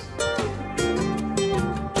λιμανιού.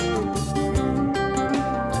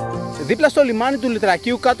 Δίπλα στο λιμάνι του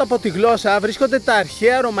Λουτρακίου κάτω από τη Γλώσσα βρίσκονται τα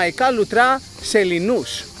αρχαία ρωμαϊκά λουτρά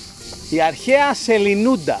Σεληνούς. Η αρχαία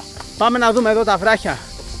Σεληνούντα. Πάμε να δούμε εδώ τα βράχια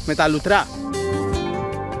με τα λουτρά.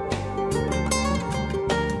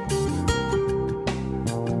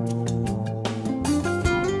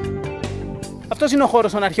 Αυτός είναι ο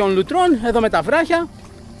χώρος των αρχαίων λουτρών, εδώ με τα βράχια.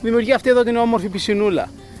 Δημιουργεί αυτή εδώ την όμορφη πισινούλα.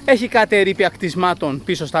 Έχει κάτι ερείπια κτισμάτων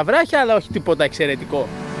πίσω στα βράχια, αλλά όχι τίποτα εξαιρετικό.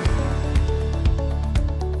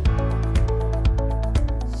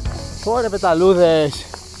 Ωραία πεταλούδες.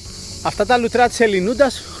 Αυτά τα λουτρά της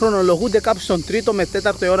Ελληνούντας χρονολογούνται κάπου στον 3ο με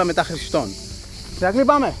 4ο αιώνα μετά Χριστόν. Ηρακλή,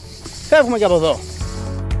 πάμε. Φεύγουμε και από εδώ.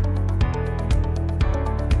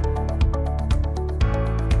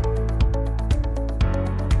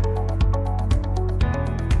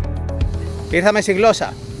 Ήρθαμε στη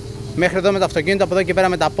Γλώσσα. Μέχρι εδώ με το αυτοκίνητο, από εδώ και πέρα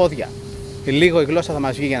με τα πόδια. Λίγο η γλώσσα θα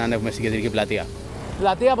μας βγει για να ανέβουμε στην κεντρική πλατεία.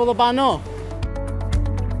 Πλατεία από εδώ πάνω.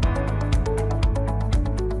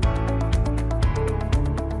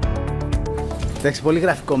 Εντάξει, πολύ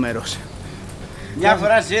γραφικό μέρος. Μια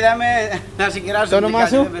φορά σε είδαμε να σε κεράσουμε. Το όνομά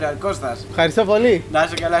σου? Κώστας. Ευχαριστώ πολύ. Να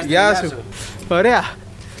είσαι καλά, Γεια σου. Ωραία.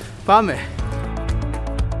 Πάμε.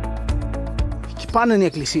 Εκεί πάνω είναι η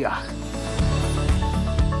εκκλησία.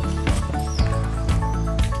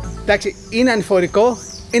 Εντάξει, είναι ανηφορικό,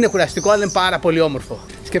 είναι κουραστικό, αλλά είναι πάρα πολύ όμορφο.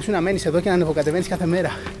 Σκέψου να μένεις εδώ και να ανεβοκατεβαίνεις κάθε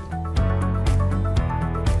μέρα.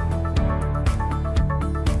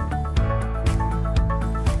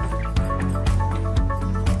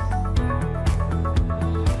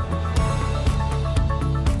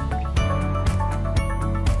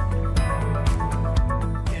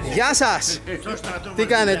 Γεια σας! Τι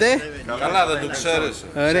κάνετε? Καλά, δεν το ξέρεις.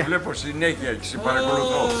 Σε βλέπω συνέχεια και σε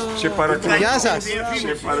παρακολουθώ. Σε παρακολουθώ. Γεια σας!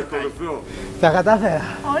 Σε παρακολουθώ. Τα κατάφερα.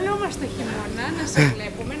 Όλο μας το χειμώνα να σε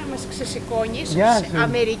βλέπουμε, να μας ξεσηκώνεις. Γεια σου.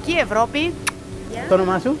 Αμερική, Ευρώπη. Το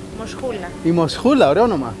όνομά σου? Μοσχούλα. Η Μοσχούλα, ωραίο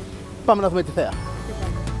όνομα. Πάμε να δούμε τη θέα.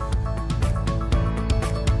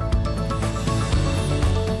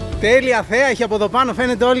 Τέλεια θέα έχει από εδώ πάνω,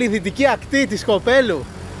 φαίνεται όλη η δυτική ακτή της Σκοπέλου.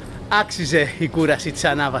 Άξιζε η κούραση της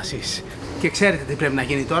ανάβασης. Και ξέρετε τι πρέπει να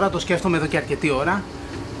γίνει τώρα, το σκέφτομαι εδώ και αρκετή ώρα.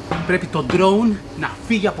 Πρέπει το drone να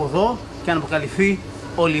φύγει από εδώ και να αποκαλυφθεί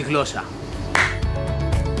όλη η γλώσσα.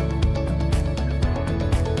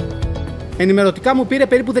 Ενημερωτικά μου πήρε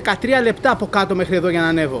περίπου 13 λεπτά από κάτω μέχρι εδώ για να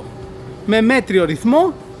ανέβω. Με μέτριο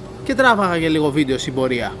ρυθμό και τράβαγα και λίγο βίντεο στην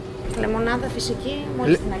πορεία. Λεμονάδα φυσική,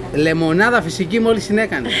 μόλις την έκανε. Λεμονάδα φυσική μόλις την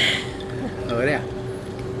έκανε. Ωραία.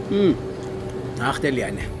 Αχ, τέλεια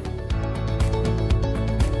είναι.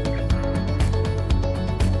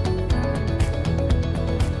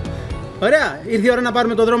 Ωραία, ήρθε η ώρα να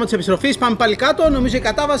πάρουμε τον δρόμο της επιστροφής. Πάμε πάλι κάτω, νομίζω η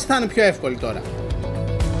κατάβαση θα είναι πιο εύκολη τώρα.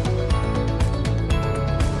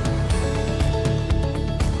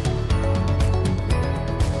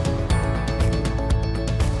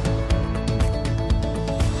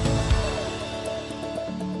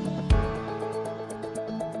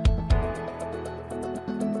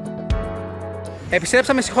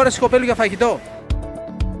 Επιστρέψαμε στη χώρα της Σκοπέλου για φαγητό.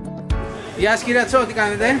 Γεια σας κύριε Τσό, τι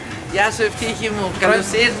κάνετε? Γεια σου Ευτύχη μου, καλώς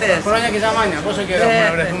ήρθες. Χρόνια και ζαμάνια, πόσο καιρό έχουμε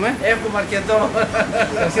να βρεθούμε? Έχουμε αρκετό.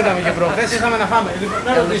 Σας είδαμε και προχθές, ήρθαμε να φάμε.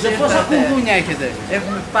 Να ρωτήσω, πόσα κουδούνια έχετε?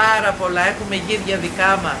 Έχουμε πάρα πολλά, έχουμε γίδια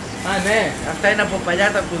δικά μας. Α, ναι. Αυτά είναι από παλιά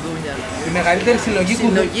τα κουδούνια. Η μεγαλύτερη συλλογή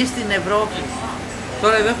κουδούνια. Συλλογή στην Ευρώπη.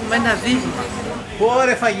 Τώρα εδώ έχουμε ένα δείγμα.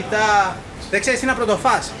 Πόρε φαγητά. Δεν ξέρεις τι να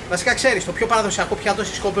πρωτοφάς. Βασικά ξέρεις, το πιο παραδοσιακό πιάτο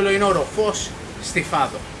στη Σκόπελο είναι ο ροφός στη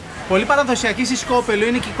φάδο. Πολύ παραδοσιακή στη Σκόπελο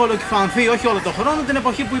είναι και η κολοκυφανθή, όχι όλο τον χρόνο, την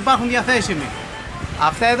εποχή που υπάρχουν διαθέσιμοι.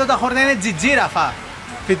 Αυτά εδώ τα χόρτα είναι τζιτζίραφα.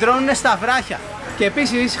 Φυτρώνουν στα βράχια. Και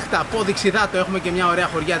επίσης χταπόδι ξιδάτο, έχουμε και μια ωραία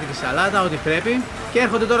χωριάτικη σαλάτα, ό,τι πρέπει. Και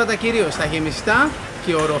έρχονται τώρα τα κυρίως, τα γεμιστά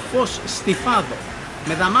και ο ροφός στη φάδο.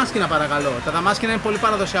 Με δαμάσκηνα παρακαλώ. Τα δαμάσκηνα είναι πολύ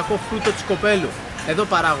παραδοσιακό φρούτο της Σκοπέλου. Εδώ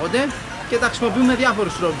παράγονται και τα χρησιμοποιούμε με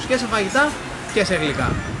διάφορους τρόπους και σε φαγητά και σε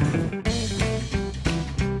γλυκά.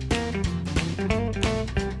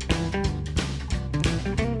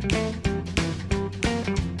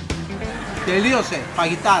 Τελείωσε,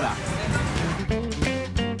 φαγητάρα.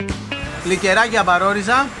 Λικεράκια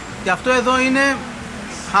μπαρόριζα και αυτό εδώ είναι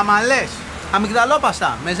χαμαλές,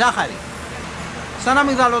 αμυγδαλόπαστα με ζάχαρη. Σαν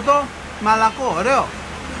αμυγδαλωτό μαλακό, ωραίο.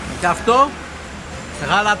 Και αυτό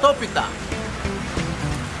γαλατόπιτα.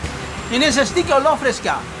 Είναι ζεστή και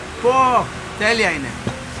ολόφρεσκια. Πω, τέλεια είναι.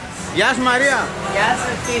 Γεια σου Μαρία. Γεια σου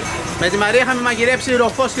Ευτύχη. Με τη Μαρία είχαμε μαγειρέψει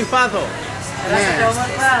ροφό στη Φάδο. Περάσατε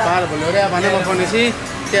όμορφα. Πάρα πολύ ωραία, πανέμορφο νησί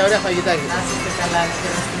και ωραία φαγητάκι. Να είστε καλά και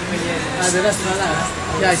να στην οικογένεια. Άντε, να είστε καλά.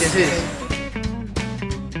 Γεια και εσείς.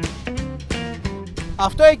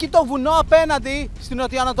 Αυτό εκεί το βουνό απέναντι, στην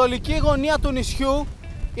νοτιοανατολική γωνία του νησιού,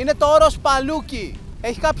 είναι το όρος Παλούκι.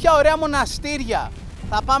 Έχει κάποια ωραία μοναστήρια.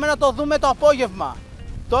 Θα πάμε να το δούμε το απόγευμα.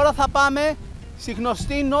 Τώρα θα πάμε στη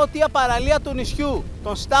γνωστή νότια παραλία του νησιού,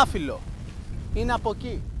 τον Στάφυλλο. Είναι από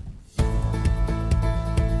εκεί.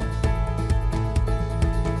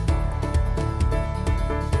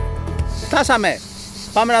 Φτάσαμε.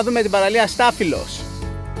 Πάμε να δούμε την παραλία Στάφυλλος.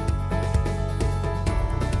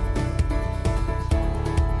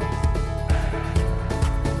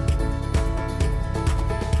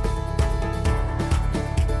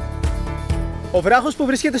 Ο βράχος που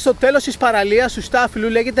βρίσκεται στο τέλος της παραλίας του Στάφυλλου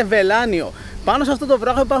λέγεται Βελάνιο. Πάνω σε αυτό το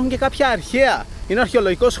βράχο υπάρχουν και κάποια αρχαία. Είναι ο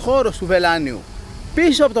αρχαιολογικός χώρος του Βελάνιου.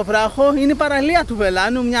 Πίσω από το βράχο είναι η παραλία του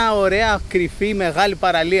Βελάνιου, μια ωραία, κρυφή, μεγάλη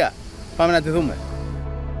παραλία. Πάμε να τη δούμε.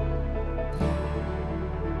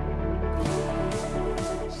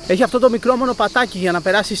 Έχει αυτό το μικρό μονοπατάκι για να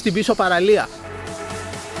περάσει στην πίσω παραλία.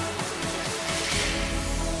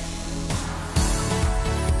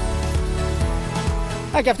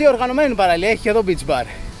 Α, και αυτή η οργανωμένη παραλία έχει και εδώ beach bar.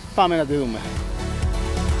 Πάμε να τη δούμε.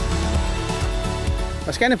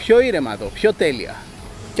 Βασικά είναι πιο ήρεμα εδώ, πιο τέλεια.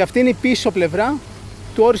 Και αυτή είναι η πίσω πλευρά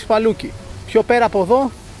του όρης Παλούκι. Πιο πέρα από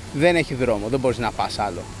εδώ δεν έχει δρόμο, δεν μπορείς να πας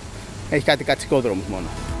άλλο. Έχει κάτι κατσικόδρομος μόνο.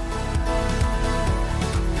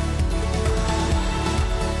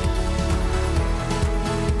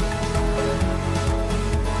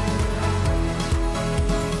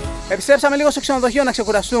 Επιστρέψαμε λίγο στο ξενοδοχείο να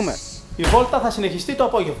ξεκουραστούμε. Η βόλτα θα συνεχιστεί το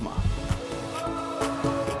απόγευμα.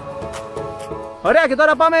 Ωραία, και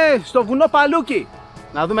τώρα πάμε στο βουνό Παλούκι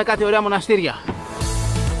να δούμε κάτι ωραία μοναστήρια.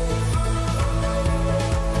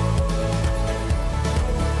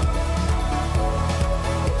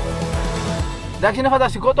 Εντάξει, είναι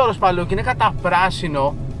φανταστικό το όρος Παλούκι, είναι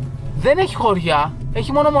καταπράσινο, δεν έχει χωριά,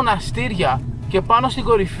 έχει μόνο μοναστήρια και πάνω στην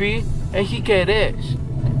κορυφή έχει κεραίες.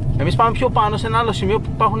 Εμείς πάμε πιο πάνω σε ένα άλλο σημείο που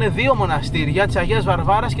υπάρχουν δύο μοναστήρια, της Αγίας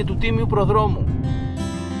Βαρβάρας και του Τίμιου Προδρόμου.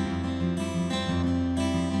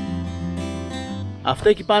 Αυτό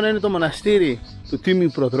εκεί πάνω είναι το μοναστήρι του Τίμιου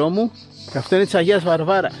Προδρόμου και αυτό είναι της Αγίας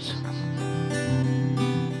Βαρβάρας.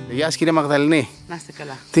 Γεια σας κύριε Μαγδαληνή. Να είστε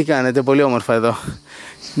καλά. Τι κάνετε, πολύ όμορφα εδώ.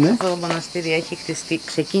 Ναι. Αυτό το μοναστήρι έχει χτιστεί,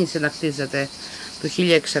 ξεκίνησε να χτίζεται το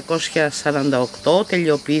 1648,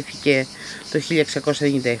 τελειοποιήθηκε το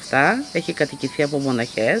 1697, έχει κατοικηθεί από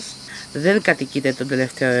μοναχές, δεν κατοικείται τον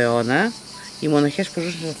τελευταίο αιώνα. Οι μοναχές που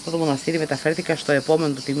ζούσαν σε αυτό το μοναστήρι μεταφέρθηκαν στο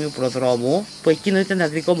επόμενο του Τιμίου Προδρόμου, που εκείνο ήταν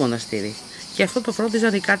αντρικό μοναστήρι. Και αυτό το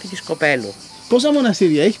φρόντιζαν οι κάτοικοι Σκοπέλου. Πόσα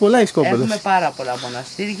μοναστήρια, έχει πολλά η Σκόπελος. Έχουμε πάρα πολλά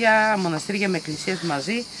μοναστήρια με εκκλησίες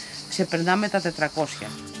μαζί, ξεπερνάμε τα 400.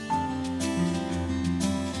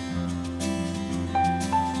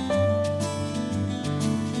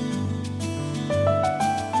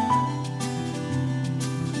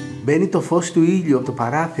 Μπαίνει το φως του ήλιου από το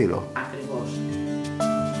παράθυρο. Ακριβώς.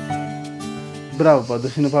 Μπράβο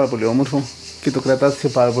πάντως, είναι πάρα πολύ όμορφο και το κρατάτε σε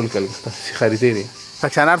πάρα πολύ καλή κατάσταση. Συγχαρητήρια. Θα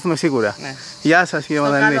ξανάρθουμε σίγουρα. Ναι. Γεια σας κύριε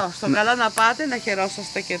Μαδανή. Στο καλό να πάτε, να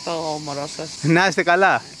χαιρόσαστε και το μωρό σας. Να είστε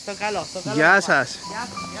καλά. Στο καλό. Γεια σας.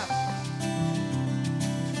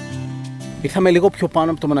 Ήρθαμε λίγο πιο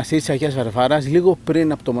πάνω από το μοναστήρι της Αγίας Βαρβάρας, λίγο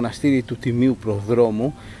πριν από το μοναστήρι του Τιμίου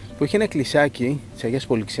Προδρόμου, που έχει ένα εκκλησάκι της Αγίας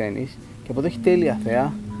Πολυξένης και από εδώ έχει τέλεια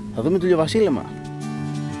θέα. Θα δούμε το ηλιοβασίλεμα.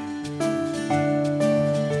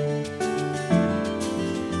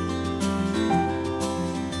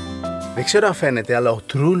 Δεν ξέρω αν φαίνεται, αλλά ο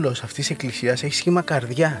τρούλος αυτής της εκκλησίας έχει σχήμα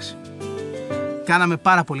καρδιάς. Κάναμε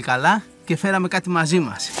πάρα πολύ καλά και φέραμε κάτι μαζί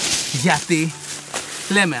μας. Γιατί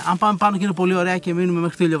λέμε, αν πάμε πάνω και είναι πολύ ωραία και μείνουμε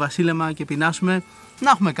μέχρι το ηλιοβασίλεμα και πεινάσουμε,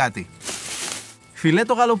 να έχουμε κάτι.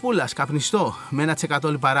 Φιλέτο γαλοπούλας, καπνιστό, με 1%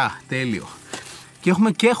 λιπαρά, τέλειο. Και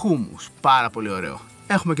έχουμε και χούμους, πάρα πολύ ωραίο.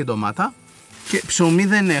 Έχουμε και ντομάτα και ψωμί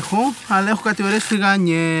δεν έχω, αλλά έχω κάτι ωραίες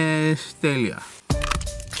φρυγανιές, τέλεια.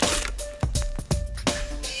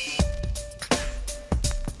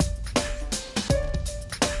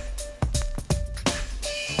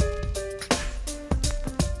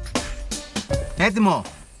 Έτοιμο!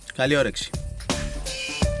 Καλή όρεξη.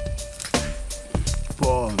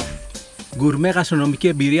 Λοιπόν, γκουρμέ γαστρονομική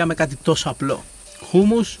εμπειρία με κάτι τόσο απλό.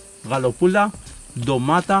 Χούμους, γαλοπούλα,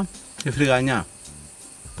 ντομάτα και φρυγανιά.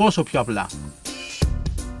 Πόσο πιο απλά.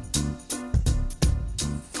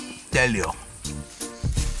 Τέλειο.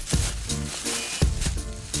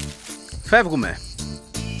 Φεύγουμε.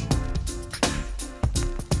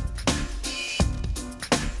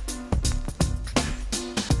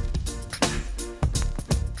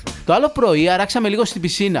 Το άλλο πρωί αράξαμε λίγο στην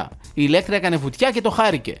πισίνα. Η Ηλέκτρα έκανε βουτιά και το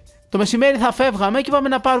χάρηκε. Το μεσημέρι θα φεύγαμε και είπαμε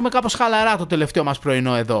να πάρουμε κάπως χαλαρά το τελευταίο μας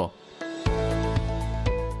πρωινό εδώ.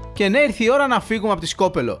 Και ναι, ήρθε η ώρα να φύγουμε από τη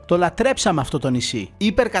Σκόπελο. Το λατρέψαμε αυτό το νησί.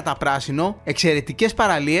 Υπερκαταπράσινο, εξαιρετικές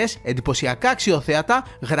παραλίες, εντυπωσιακά αξιοθέατα,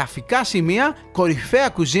 γραφικά σημεία, κορυφαία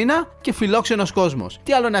κουζίνα και φιλόξενος κόσμος.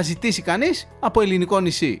 Τι άλλο να ζητήσει κανείς από ελληνικό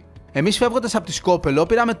νησί. Εμείς φεύγοντας από τη Σκόπελο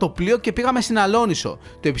πήραμε το πλοίο και πήγαμε στην Αλόνισο.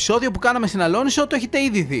 Το επεισόδιο που κάναμε στην Αλόνισο το έχετε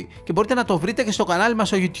ήδη δει και μπορείτε να το βρείτε και στο κανάλι μας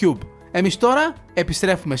στο YouTube. Εμείς τώρα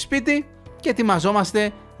επιστρέφουμε σπίτι και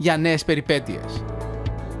ετοιμαζόμαστε για νέες περιπέτειες.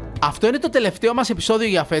 Αυτό είναι το τελευταίο μας επεισόδιο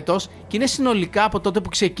για φέτος και είναι συνολικά από τότε που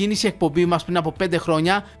ξεκίνησε η εκπομπή μας πριν από 5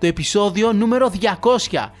 χρόνια το επεισόδιο νούμερο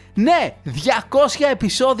 200. Ναι, 200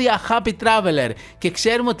 επεισόδια Happy Traveler και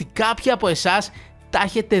ξέρουμε ότι κάποιοι από εσάς τα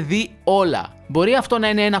έχετε δει όλα. Μπορεί αυτό να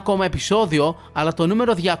είναι ένα ακόμα επεισόδιο, αλλά το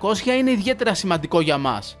νούμερο 200 είναι ιδιαίτερα σημαντικό για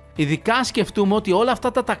μας. Ειδικά αν σκεφτούμε ότι όλα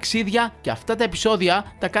αυτά τα ταξίδια και αυτά τα επεισόδια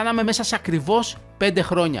τα κάναμε μέσα σε ακριβώς 5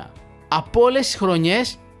 χρόνια. Από όλες τις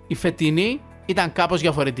χρονιές, η φετινή ήταν κάπως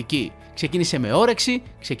διαφορετική. Ξεκίνησε με όρεξη,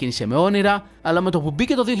 ξεκίνησε με όνειρα, αλλά με το που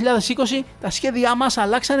μπήκε το 2020 τα σχέδιά μας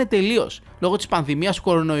αλλάξανε τελείως λόγω της πανδημίας του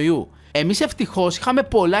κορονοϊού. Εμείς ευτυχώς είχαμε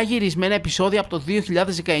πολλά γυρισμένα επεισόδια από το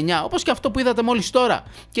 2019, όπως και αυτό που είδατε μόλις τώρα.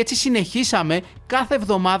 Και έτσι συνεχίσαμε κάθε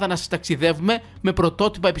εβδομάδα να σας ταξιδεύουμε με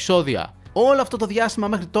πρωτότυπα επεισόδια. Όλο αυτό το διάστημα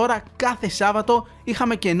μέχρι τώρα, κάθε Σάββατο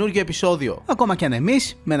είχαμε καινούργιο επεισόδιο. Ακόμα κι αν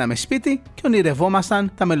εμείς μέναμε σπίτι και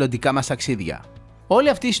ονειρευόμασταν τα μελλοντικά μας ταξίδια. Όλη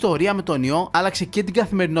αυτή η ιστορία με τον ιό άλλαξε και την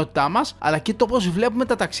καθημερινότητά μας, αλλά και το πώς βλέπουμε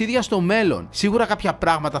τα ταξίδια στο μέλλον. Σίγουρα κάποια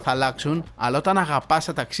πράγματα θα αλλάξουν, αλλά όταν αγαπάς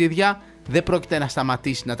τα ταξίδια, δεν πρόκειται να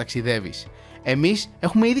σταματήσεις να ταξιδεύεις. Εμείς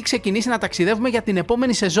έχουμε ήδη ξεκινήσει να ταξιδεύουμε για την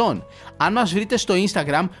επόμενη σεζόν. Αν μας βρείτε στο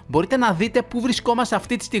Instagram, μπορείτε να δείτε πού βρισκόμαστε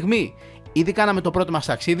αυτή τη στιγμή. Ήδη κάναμε το πρώτο μας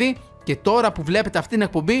ταξίδι και τώρα που βλέπετε αυτή την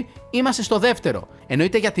εκπομπή είμαστε στο δεύτερο.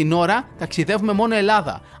 Εννοείται για την ώρα ταξιδεύουμε μόνο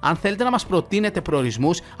Ελλάδα. Αν θέλετε να μας προτείνετε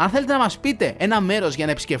προορισμούς, αν θέλετε να μας πείτε ένα μέρος για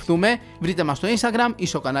να επισκεφθούμε, βρείτε μας στο Instagram ή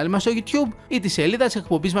στο κανάλι μας στο YouTube ή τη σελίδα της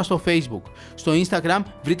εκπομπής μας στο Facebook. Στο Instagram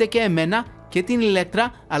βρείτε και εμένα και την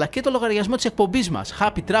Ηλέκτρα, αλλά και το λογαριασμό της εκπομπής μας,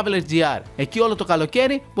 Happy Traveler GR. Εκεί όλο το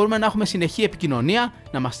καλοκαίρι μπορούμε να έχουμε συνεχή επικοινωνία,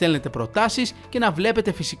 να μας στέλνετε προτάσεις και να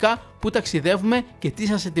βλέπετε φυσικά πού ταξιδεύουμε και τι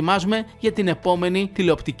σας ετοιμάζουμε για την επόμενη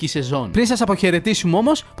τηλεοπτική σεζόν. Πριν σας αποχαιρετήσουμε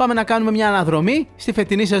όμως, πάμε να κάνουμε μια αναδρομή στη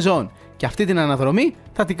φετινή σεζόν. Και αυτή την αναδρομή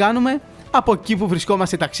θα την κάνουμε από εκεί που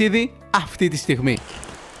βρισκόμαστε ταξίδι αυτή τη στιγμή.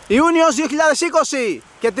 Ιούνιος 2020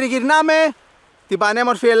 και τριγυρνάμε την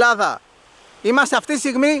πανέμορφη Ελλάδα. Είμαστε αυτή τη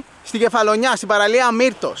στιγμή στη Κεφαλονιά, στην παραλία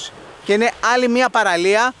Μύρτος. Και είναι άλλη μια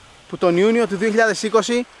παραλία που τον Ιούνιο του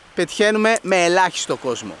 2020 πετυχαίνουμε με ελάχιστο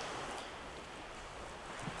κόσμο.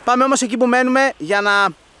 Πάμε όμως εκεί που μένουμε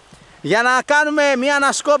για να κάνουμε μια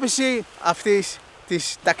ανασκόπηση αυτής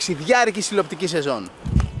της ταξιδιάρικης τηλεοπτικής σεζόν.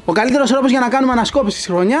 Ο καλύτερος τρόπος για να κάνουμε ανασκόπηση της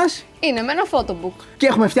χρονιάς είναι με ένα photobook. Και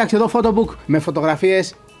έχουμε φτιάξει εδώ photobook με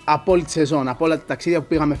φωτογραφίες από όλη τη σεζόν, από όλα τα ταξίδια που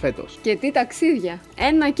πήγαμε φέτος. Και τι ταξίδια,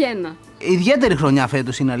 ένα και ένα. Ιδιαίτερη χρονιά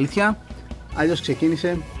φέτος είναι αλήθεια. Αλλιώς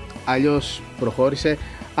ξεκίνησε, αλλιώς προχώρησε.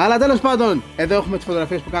 Αλλά τέλος πάντων, εδώ έχουμε τις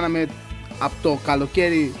φωτογραφίες που κάναμε από το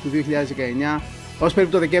καλοκαίρι του 2019 ως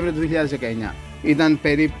περίπου το Δεκέμβριο του 2019. Ήταν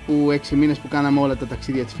περίπου 6 μήνες που κάναμε όλα τα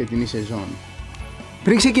ταξίδια της φετινής σεζόν.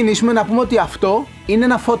 Πριν ξεκινήσουμε να πούμε ότι αυτό είναι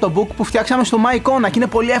ένα photobook που φτιάξαμε στο MyIcona και είναι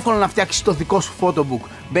πολύ εύκολο να φτιάξεις το δικό σου photobook.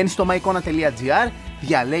 Μπαίνεις στο myicona.gr,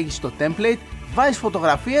 διαλέγεις το template, βάζεις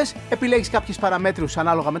φωτογραφίες, επιλέγεις κάποιες παραμέτρους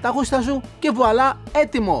ανάλογα με τα γούστα σου και βουαλά,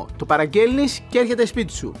 έτοιμο! Το παραγγέλνεις και έρχεται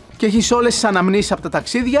σπίτι σου. Και έχεις όλες τις αναμνήσεις από τα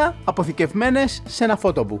ταξίδια αποθηκευμένες σε ένα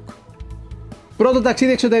photobook. Πρώτο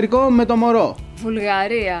ταξίδι εξωτερικό με το μωρό.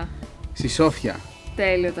 Βουλγαρία. Στη Σόφια.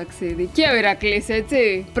 Τέλειο ταξίδι. Και ο Ηρακλής,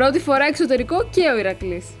 έτσι. Πρώτη φορά εξωτερικό και ο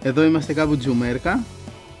Ηρακλής. Εδώ είμαστε κάπου Τζουμέρκα.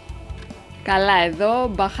 Καλά,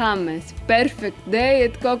 εδώ Μπαχάμες. Perfect day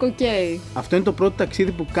at Coco Cay. Αυτό είναι το πρώτο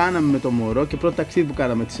ταξίδι που κάναμε με το μωρό και πρώτο ταξίδι που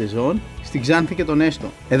κάναμε τη σεζόν στην Ξάνθη και τον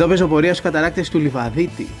Έστω. Εδώ πεζοπορία στους καταράκτες του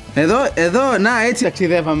Λιβαδίτη. Εδώ, να έτσι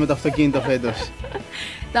ταξιδεύαμε με το αυτοκίνητο φέτος.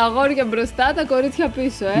 Τα αγόρια μπροστά, τα κορίτσια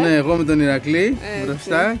πίσω, Ναι, εγώ με τον Ηρακλή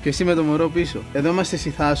μπροστά και εσύ με το μωρό πίσω. Εδώ είμαστε στη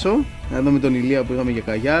Θάσο, εδώ με τον Ηλία που είχαμε για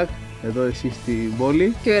καγιάκ. Εδώ εσύ στην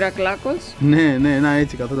πόλη. Και ο Ηρακλάκος. Ναι, να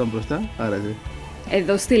έτσι καθόταν μπροστά. Άραζε.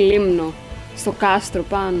 Εδώ στη Λίμνο, στο κάστρο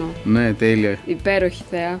πάνω. Ναι, τέλεια. Υπέροχη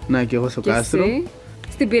θέα. Να και εγώ στο κάστρο. Εσύ,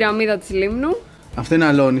 στην πυραμίδα της Λίμνου. Αυτό είναι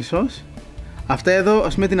Αλόνισσος. Αυτά εδώ,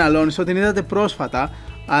 ας πούμε την Αλόνισσο, την είδατε πρόσφατα,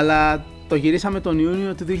 αλλά το γυρίσαμε τον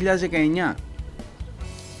Ιούνιο του 2019.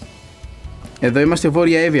 Εδώ είμαστε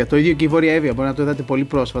Βόρεια Εύβοια, το ίδιο και η Βόρεια Εύβοια, μπορεί να το είδατε πολύ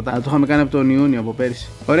πρόσφατα, αλλά το είχαμε κάνει από τον Ιούνιο από πέρσι.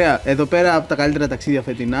 Ωραία, εδώ πέρα από τα καλύτερα ταξίδια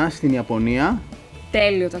φετινά στην Ιαπωνία.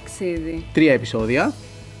 Τέλειο ταξίδι. 3 επεισόδια.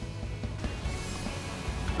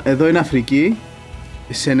 Εδώ είναι Αφρική,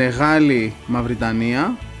 Σενεγάλη,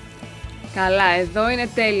 Μαυριτανία. Καλά, εδώ είναι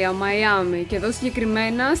τέλεια, Μαϊάμι. Και εδώ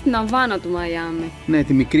συγκεκριμένα στην Αβάνα του Μαϊάμι. Ναι,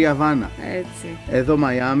 τη μικρή Αβάνα. Έτσι. Εδώ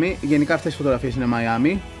Μαϊάμι, γενικά αυτές οι φωτογραφίες είναι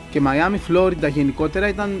Μαϊάμι. Και Μαϊάμι, Φλόριντα γενικότερα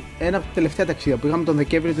ήταν ένα από τα τελευταία ταξίδια που είχαμε τον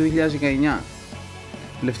Δεκέμβριο του 2019.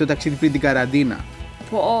 Τελευταίο ταξίδι πριν την καραντίνα.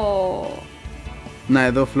 Να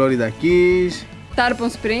εδώ Φλόριντα Keys. Τάρπον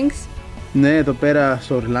Springs. Ναι, εδώ πέρα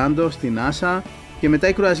στο Ορλάντο, στην Άσα. Και μετά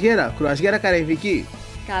η κρουαζιέρα Καραϊβική.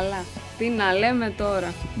 Καλά, τι να λέμε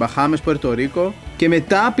τώρα. Μπαχάμες, Πουερτορίκο. Και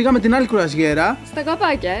μετά πήγαμε την άλλη κρουαζιέρα. Στα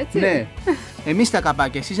καπάκια, έτσι. Ναι. Εμείς στα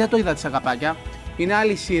καπάκια, εσείς δεν το είδατε στα καπάκια. Είναι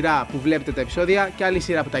άλλη σειρά που βλέπετε τα επεισόδια και άλλη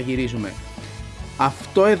σειρά που τα γυρίζουμε.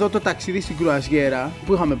 Αυτό εδώ το ταξίδι στην κρουαζιέρα,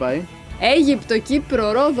 πού είχαμε πάει? Αίγυπτο,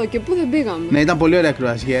 Κύπρο, Ρόδο και πού δεν πήγαμε. Ναι, ήταν πολύ ωραία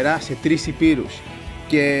κρουαζιέρα σε 3 υπήρους.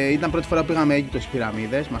 Και ήταν πρώτη φορά που πήγαμε Αίγυπτο στις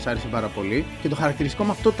πυραμίδες, μας άρεσε πάρα πολύ. Και το χαρακτηριστικό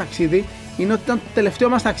με αυτό το ταξίδι είναι ότι ήταν το τελευταίο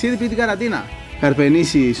μας ταξίδι πριν την καραντίνα.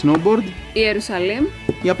 Καρπενήσι snowboard. Ιερουσαλήμ.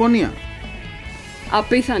 Ιαπωνία.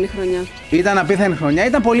 Απίθανη χρονιά. Ήταν απίθανη χρονιά,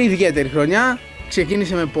 ήταν πολύ ιδιαίτερη χρονιά.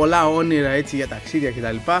 Ξεκίνησε με πολλά όνειρα έτσι για ταξίδια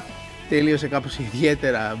κτλ. Τελείωσε κάπως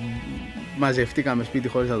ιδιαίτερα μαζευτήκαμε σπίτι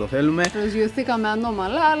χωρίς να το θέλουμε. Προσγειωθήκαμε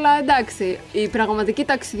ανώμαλα, αλλά εντάξει, οι πραγματικοί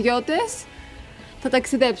ταξιδιώτες θα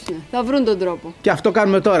ταξιδέψουν, θα βρουν τον τρόπο. Και αυτό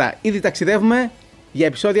κάνουμε τώρα. Ήδη ταξιδεύουμε για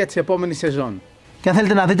επεισόδια της επόμενης σεζόν. Και αν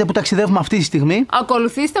θέλετε να δείτε που ταξιδεύουμε αυτή τη στιγμή,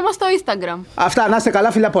 ακολουθήστε μας στο Instagram. Αυτά, να είστε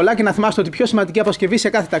καλά, φιλιά πολλά, και να θυμάστε ότι η πιο σημαντική αποσκευή σε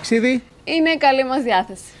κάθε ταξίδι είναι η καλή μας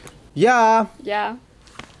διάθεση. Γεια! Γεια!